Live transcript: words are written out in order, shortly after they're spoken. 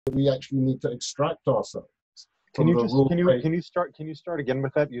we actually need to extract ourselves Can from you the just rule. can you start again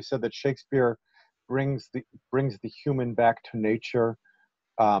with that? You said that Shakespeare brings the human back to nature.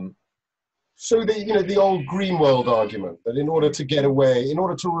 So the old Greenwald argument that in order to get away, in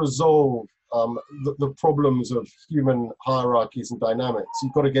order to resolve the problems of human hierarchies and dynamics,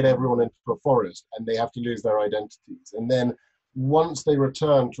 you've got to get everyone into a forest and they have to lose their identities. And then once they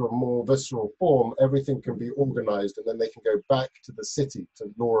return to a more visceral form, everything can be organized and then they can go back to the city,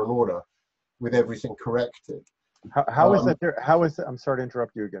 to law and order, with everything corrected. How is that? How is that? I'm sorry to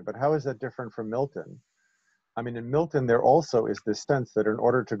interrupt you again, but how is that different from Milton? I mean, in Milton, there also is this sense that in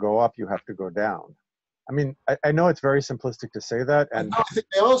order to go up, you have to go down. I mean, I know it's very simplistic to say that, and I think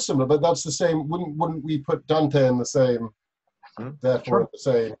they are similar, but that's the same. Wouldn't we put Dante in the same? Therefore, sure. the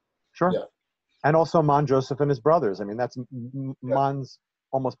same. Sure. Yeah. And also Mon Joseph and his brothers. I mean, that's Mon's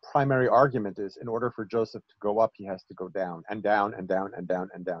almost primary argument is in order for Joseph to go up, he has to go down and down and down and down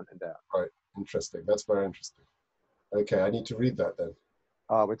and down and down. Right. Interesting. That's very interesting. Okay, I need to read that then.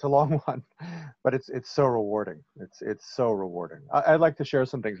 It's a long one, but it's so rewarding. It's so rewarding. I'd like to share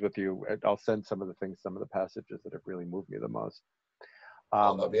some things with you. I'll send some of the passages that have really moved me the most.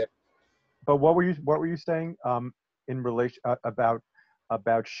 That'd be it. But what were you saying in relation about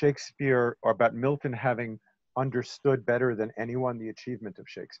Shakespeare, or about Milton having understood better than anyone the achievement of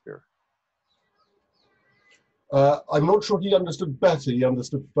Shakespeare? I'm not sure he understood better. He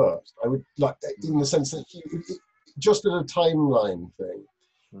understood first. I would like, in the sense that just as a timeline thing.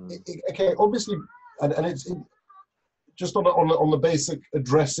 Okay, obviously, and it's just on the basic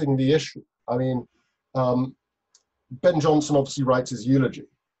addressing the issue. I mean, Ben Jonson obviously writes his eulogy,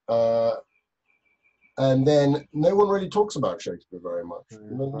 and then no one really talks about Shakespeare very much.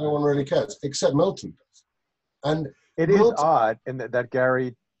 No one really cares, except Milton does. And it is odd in that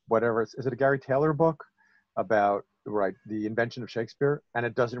Gary, whatever, is it a Gary Taylor book about the invention of Shakespeare, and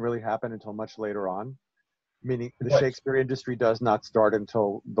it doesn't really happen until much later on. Meaning the Shakespeare industry does not start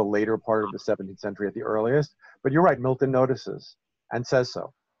until the later part of the 17th century at the earliest. But you're right, Milton notices and says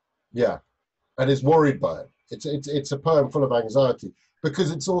so. Yeah, and is worried by it. It's a poem full of anxiety, because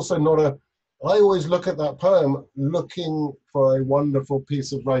it's also not a... I always look at that poem looking for a wonderful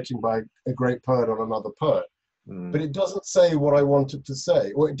piece of writing by a great poet on another poet. But it doesn't say what I want it to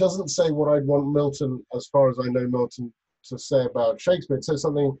say, or it doesn't say what I'd want Milton, as far as I know Milton, to say about Shakespeare. It says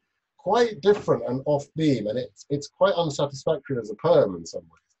something quite different and off beam, and it's quite unsatisfactory as a poem in some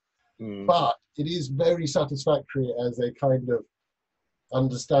ways. But it is very satisfactory as a kind of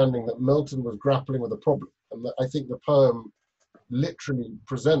understanding that Milton was grappling with a problem, and that I think the poem literally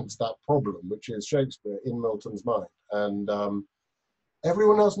presents that problem, which is Shakespeare in Milton's mind. And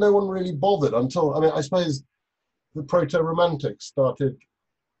everyone else, no one really bothered until, I mean, I suppose the proto-romantics started,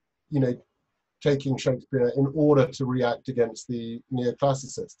 taking Shakespeare in order to react against the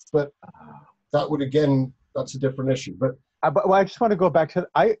neoclassicists. But that would, again, that's a different issue. But I just want to go back to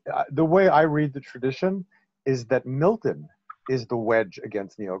the way I read the tradition is that Milton is the wedge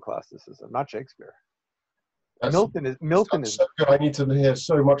against neoclassicism, not Shakespeare. Milton is so good. I need to hear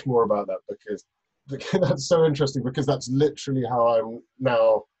so much more about that, because that's so interesting, because that's literally how I'm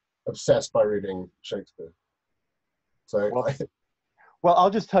now obsessed by reading Shakespeare. So well,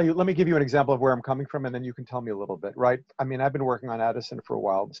 I'll just tell you, let me give you an example of where I'm coming from, and then you can tell me a little bit, right? I mean, I've been working on Addison for a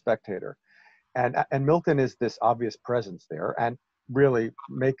while, The Spectator, and Milton is this obvious presence there, and really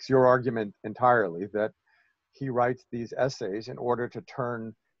makes your argument entirely that he writes these essays in order to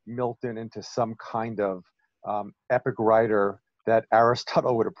turn Milton into some kind of epic writer that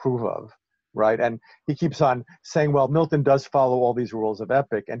Aristotle would approve of, right? And he keeps on saying, well, Milton does follow all these rules of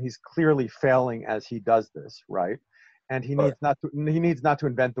epic, and he's clearly failing as he does this, right? And he needs not to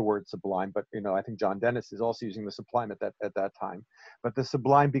invent the word sublime, but I think John Dennis is also using the sublime at that time. But the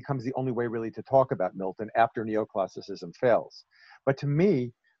sublime becomes the only way really to talk about Milton after neoclassicism fails. But to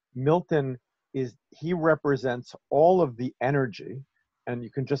me, Milton he represents all of the energy, and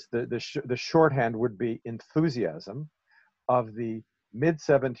you can just the shorthand would be enthusiasm of the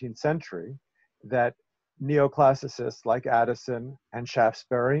mid-17th century that neoclassicists like Addison and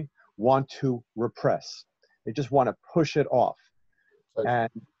Shaftesbury want to repress. They just want to push it off. And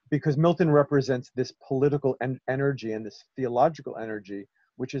because Milton represents this political energy and this theological energy,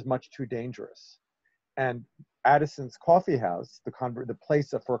 which is much too dangerous. And Addison's coffee house, the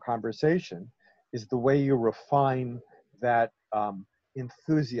place for conversation, is the way you refine that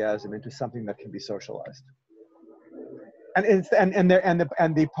enthusiasm into something that can be socialized. And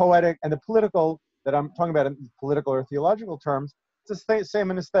the poetic and the political that I'm talking about in political or theological terms, it's the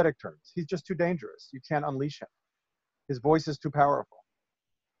same in aesthetic terms. He's just too dangerous. You can't unleash him. His voice is too powerful.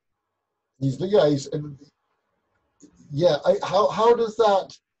 How does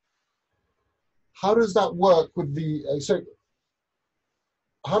that how does that work with the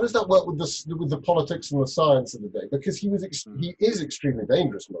how does that work with the politics and the science of the day? Because he is extremely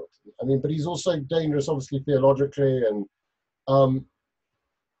dangerous, Milton. I mean, but he's also dangerous, obviously, theologically, and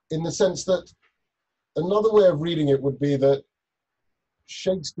in the sense that another way of reading it would be that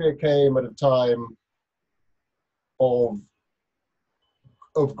Shakespeare came at a time of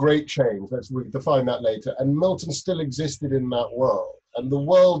great change. We define that later. And Milton still existed in that world, and the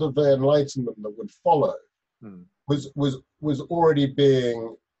world of the Enlightenment that would follow was already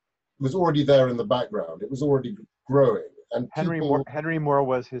there in the background. It was already growing. And Henry More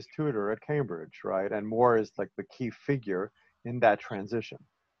was his tutor at Cambridge, right? And More is like the key figure in that transition,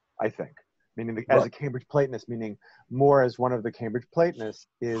 I think. Meaning as a Cambridge Platonist, meaning More as one of the Cambridge Platonists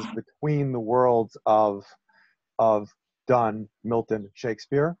is between the worlds of Donne, Milton,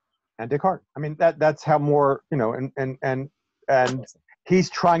 Shakespeare, and Descartes. I mean, that's how More, you know, and he's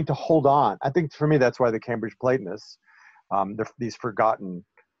trying to hold on. I think for me, that's why the Cambridge Platonists, these forgotten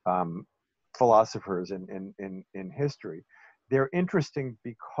philosophers in history, they're interesting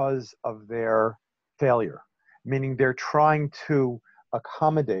because of their failure, meaning they're trying to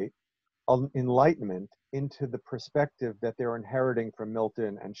accommodate enlightenment into the perspective that they're inheriting from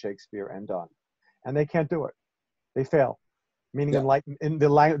Milton and Shakespeare and Donne, and they can't do it. They fail, meaning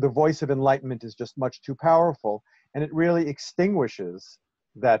the voice of enlightenment is just much too powerful, and it really extinguishes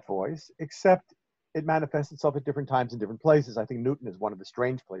that voice, except it manifests itself at different times in different places. I think Newton is one of the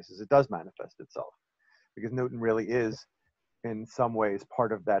strange places it does manifest itself, because Newton really is, in some ways,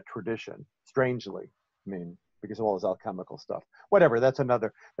 part of that tradition, strangely, I mean, because of all his alchemical stuff. Whatever, that's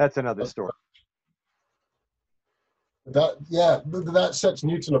another story. That sets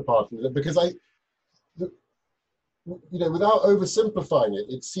Newton apart, because without oversimplifying it,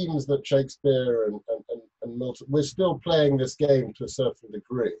 it seems that Shakespeare and Milton, we're still playing this game to a certain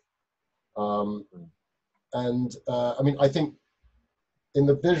degree. I mean, I think in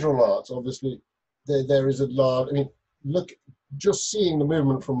the visual arts, obviously, there is a large, I mean, look, just seeing the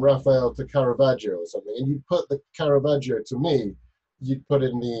movement from Raphael to Caravaggio or something, and you put the Caravaggio, to me, you'd put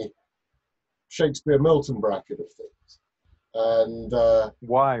in the Shakespeare-Milton bracket of things. And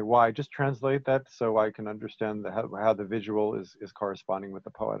why? Just translate that so I can understand how the visual is corresponding with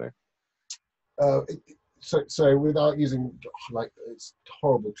the poetic. So without using, like, it's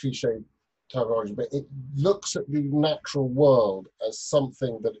horrible cliche terminology, but it looks at the natural world as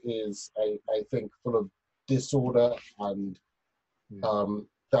something that is, I think, full of disorder, and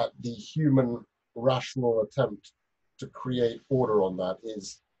that the human rational attempt to create order on that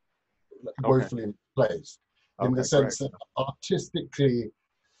is woefully misplaced. In the sense that artistically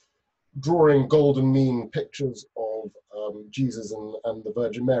drawing golden mean pictures of Jesus and the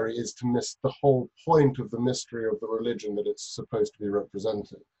Virgin Mary is to miss the whole point of the mystery of the religion that it's supposed to be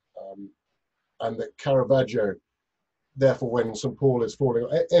representing. And that Caravaggio, therefore, when St. Paul is falling,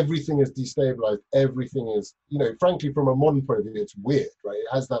 everything is destabilized, everything is, frankly, from a modern point of view, it's weird, right? It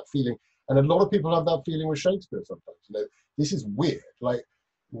has that feeling. And a lot of people have that feeling with Shakespeare sometimes. This is weird. Like,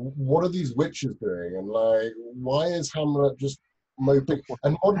 what are these witches doing? And like, why is Hamlet just moping?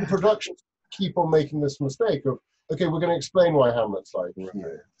 And modern productions keep on making this mistake of, okay, we're going to explain why Hamlet's like this,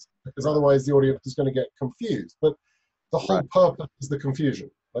 because otherwise the audience is going to get confused. But the whole purpose is the confusion.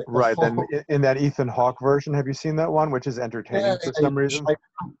 Like then in that Ethan Hawke version, have you seen that one, which is entertaining for some reason?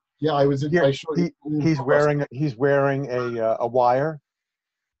 I was in. He's wearing a wire.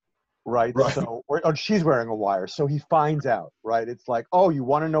 Right. So, or she's wearing a wire. So he finds out, right? It's like, oh, you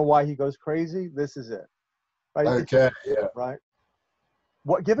want to know why he goes crazy? This is it. Right. Okay. Right.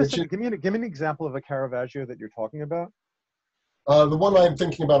 What? Give me an example of a Caravaggio that you're talking about. The one I'm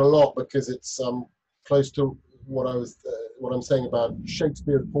thinking about a lot, because it's close to what I'm saying about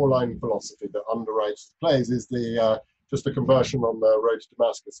Shakespeare's Pauline philosophy that underwrites the plays, is just a conversion on the road to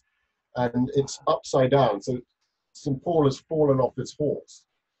Damascus, and it's upside down. So St. Paul has fallen off his horse.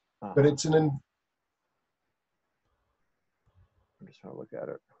 But it's I'm just trying to look at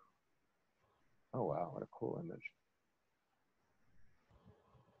it. Oh wow, what a cool image.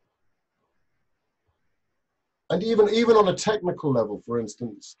 And even on a technical level, for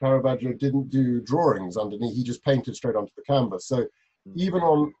instance, Caravaggio didn't do drawings underneath; he just painted straight onto the canvas. So even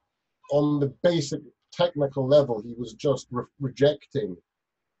on the basic technical level, he was just rejecting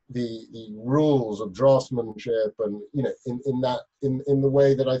the rules of draftsmanship, and in the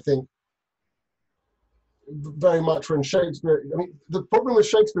way that I think very much when Shakespeare, I mean, the problem with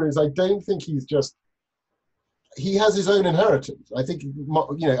Shakespeare is I don't think he has his own inheritance. I think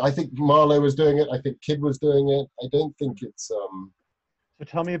I think Marlowe was doing it, I think Kidd was doing it. I don't think it's So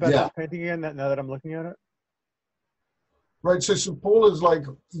tell me about this painting again, now that I'm looking at it. Right, so St. Paul is like,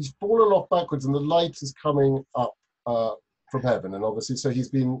 he's fallen off backwards and the light is coming up from heaven. And obviously, so he's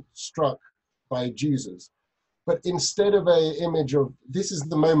been struck by Jesus. But instead of a image of, this is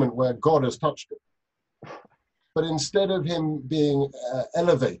the moment where God has touched him. But instead of him being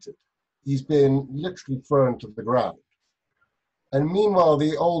elevated, he's been literally thrown to the ground. And meanwhile,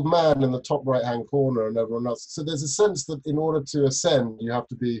 the old man in the top right-hand corner and everyone else. So there's a sense that in order to ascend, you have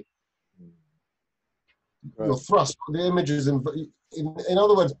to be, you're thrust. The images, in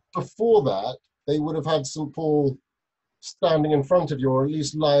other words, before that, they would have had St. Paul standing in front of you, or at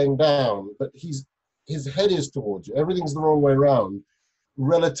least lying down. But his head is towards you. Everything's the wrong way around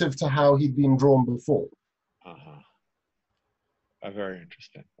relative to how he'd been drawn before. Very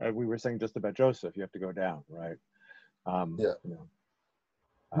interesting. We were saying just about Joseph, you have to go down, right? Yeah. You know,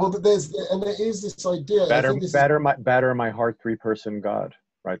 Well, but there is this idea. Batter my heart, three-person God,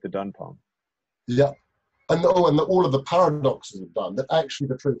 right? The Donne poem. Yeah. And all of the paradoxes of Donne, that actually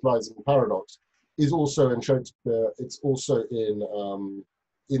the truth lies in paradox, is also in Shakespeare. It's also in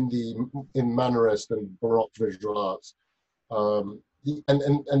Mannerist and Baroque visual arts, and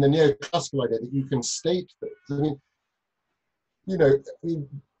the neoclassical idea that you can state things. I mean, you know,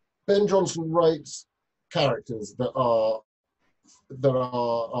 Ben Jonson writes characters that are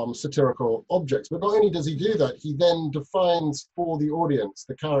satirical objects, but not only does he do that, he then defines for the audience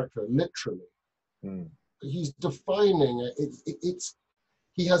the character literally. He's defining it.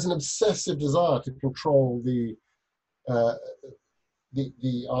 He has an obsessive desire to control the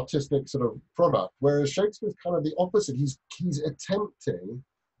artistic sort of product, whereas Shakespeare's kind of the opposite. He's attempting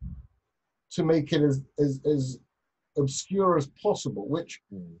to make it as obscure as possible, which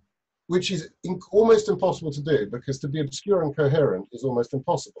is almost impossible to do, because to be obscure and coherent is almost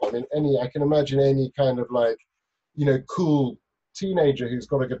impossible. I mean, I can imagine any kind of, like, you know, cool teenager who's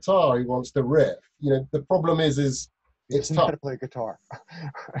got a guitar who wants to riff. You know, the problem is it's tough. How to play guitar.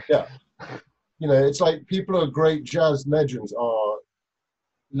 Yeah. You know, it's like people who are great jazz legends are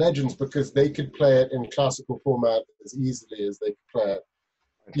legends because they could play it in classical format as easily as they could play it.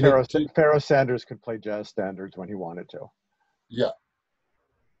 Pharoah Sanders could play jazz standards when he wanted to. Yeah.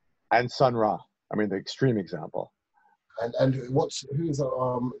 And Sun Ra. I mean, the extreme example. And who's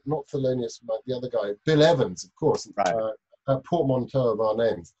not Thelonious, but the other guy, Bill Evans, of course. Right. A portmanteau of our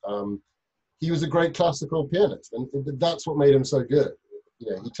names. He was a great classical pianist, and that's what made him so good.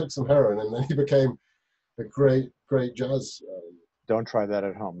 You know, he took some heroin, and then he became a great jazz. Don't try that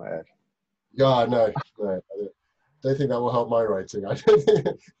at home, Ed. Yeah, no, I don't think that will help my writing. I don't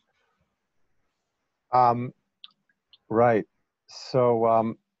think. Right.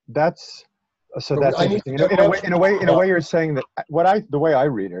 So that's interesting. In a way, you're saying that the way I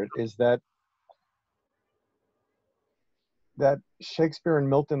read it is that Shakespeare and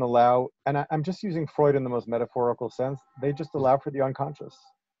Milton allow, and I'm just using Freud in the most metaphorical sense, they just allow for the unconscious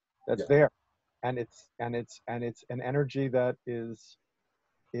that's there, and it's an energy that is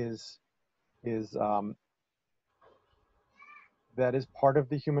that is part of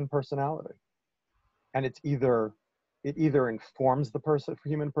the human personality, and it either informs the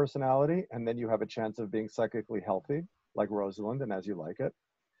human personality, and then you have a chance of being psychically healthy, like Rosalind and As You Like It,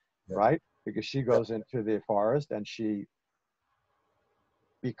 right? Because she goes into the forest and she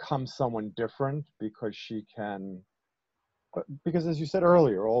becomes someone different because as you said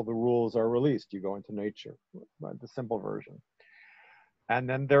earlier, all the rules are released. You go into nature, right? The simple version. And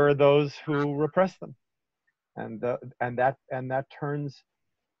then there are those who repress them, and that turns,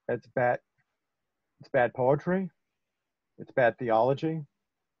 it's bad poetry, it's bad theology,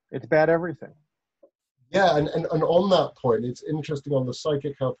 it's bad everything. Yeah, and on that point, it's interesting on the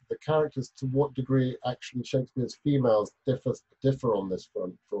psychic health of the characters, to what degree actually Shakespeare's females differ on this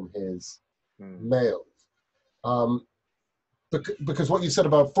front from his males. Because what you said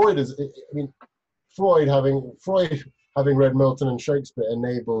about Freud is, I mean, Freud having read Milton and Shakespeare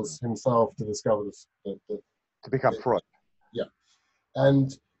enables himself to discover to become Freud. Yeah,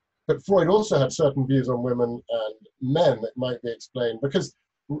 but Freud also had certain views on women and men that might be explained, because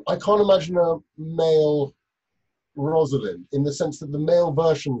I can't imagine a male Rosalind in the sense that the male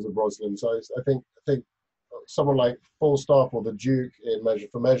versions of Rosalind, so I think someone like Falstaff or the Duke in Measure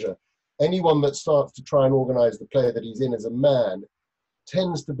for Measure, anyone that starts to try and organize the play that he's in as a man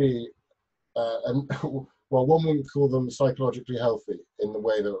tends to be, well, one would call them psychologically healthy in the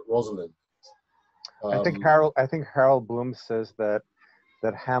way that Rosalind is. I think Harold Bloom says that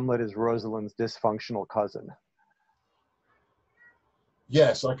Hamlet is Rosalind's dysfunctional cousin.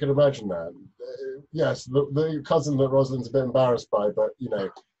 Yes, I can imagine that. Yes, the cousin that Rosalind's a bit embarrassed by, but you know,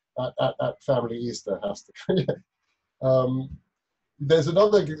 at family Easter has to. there's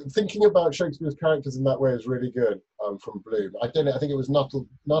another, thinking about Shakespeare's characters in that way is really good, from Bloom. I don't know, I think it was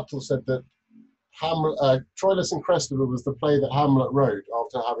Nuttall said that Hamlet, Troilus and Cressida was the play that Hamlet wrote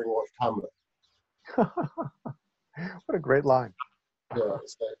after having watched Hamlet. What a great line. Yeah,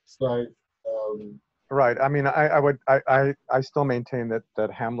 it's like right. I mean, I still maintain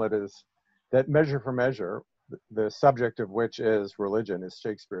that Hamlet is, that Measure for Measure, the subject of which is religion, is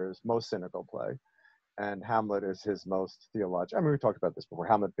Shakespeare's most cynical play, and Hamlet is his most theological. I mean, we talked about this before.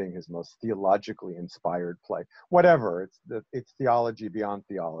 Hamlet being his most theologically inspired play. Whatever. It's theology beyond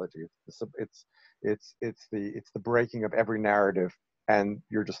theology. It's the breaking of every narrative, and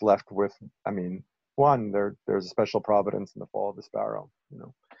you're just left with. I mean, there's a special providence in the fall of the sparrow. You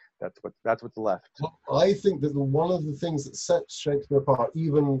know, that's what's left. Well, I think that one of the things that sets Shakespeare apart,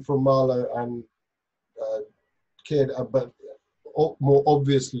 even from Marlowe and Kidd, but more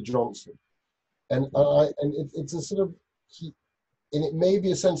obviously Johnson, and it's a sort of, and it may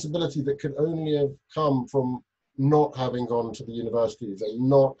be a sensibility that could only have come from not having gone to the universities and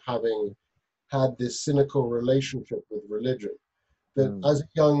not having had this cynical relationship with religion. That as a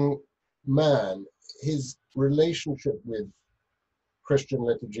young man, his relationship with Christian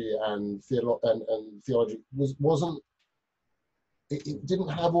liturgy and theology wasn't. It didn't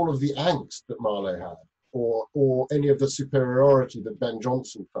have all of the angst that Marlowe had, or any of the superiority that Ben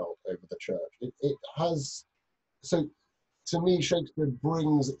Jonson felt over the church. It has, so to me, Shakespeare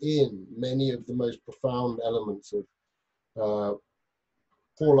brings in many of the most profound elements of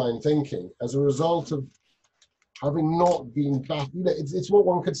Pauline thinking as a result of having not been back. You know, it's what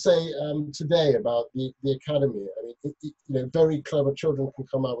one could say today about the academy. I mean, you know, very clever children can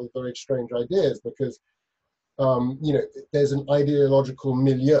come out with very strange ideas because you know, there's an ideological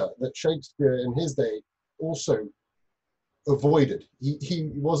milieu that Shakespeare in his day also avoided.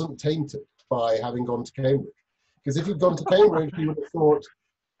 He wasn't tainted by having gone to Cambridge, because if he'd gone to Cambridge,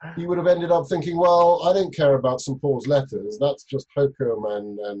 he would have ended up thinking, well, I don't care about St. Paul's letters. That's just hokum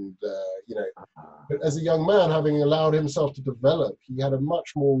and you know. But as a young man, having allowed himself to develop, he had a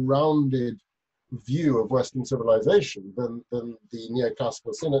much more rounded view of Western civilization than the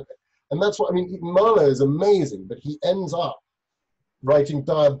neoclassical cynic. And that's what, I mean, Marlowe is amazing, but he ends up writing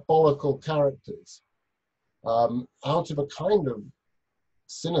diabolical characters out of a kind of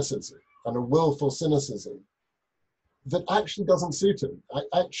cynicism and a willful cynicism that actually doesn't suit him.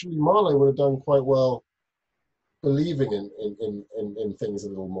 Actually, Marlowe would have done quite well believing in things a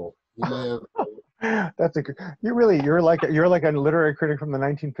little more. He may have. That's a good. You're like a literary critic from the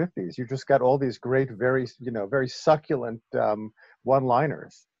 1950s. You just got all these great, very succulent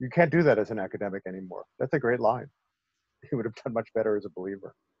one-liners. You can't do that as an academic anymore. That's a great line. He would have done much better as a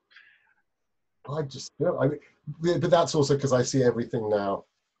believer. I just, you know, I mean, but that's also because I see everything now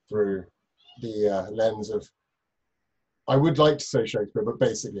through the lens of, I would like to say Shakespeare, but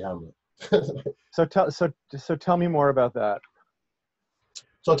basically Hamlet. So tell me more about that.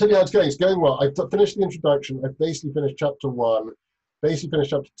 So I'll tell you how it's going. It's going well. I've finished the introduction. I've basically finished chapter 1, basically finished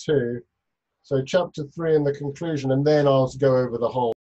chapter 2. So chapter 3 and the conclusion, and then I'll go over the whole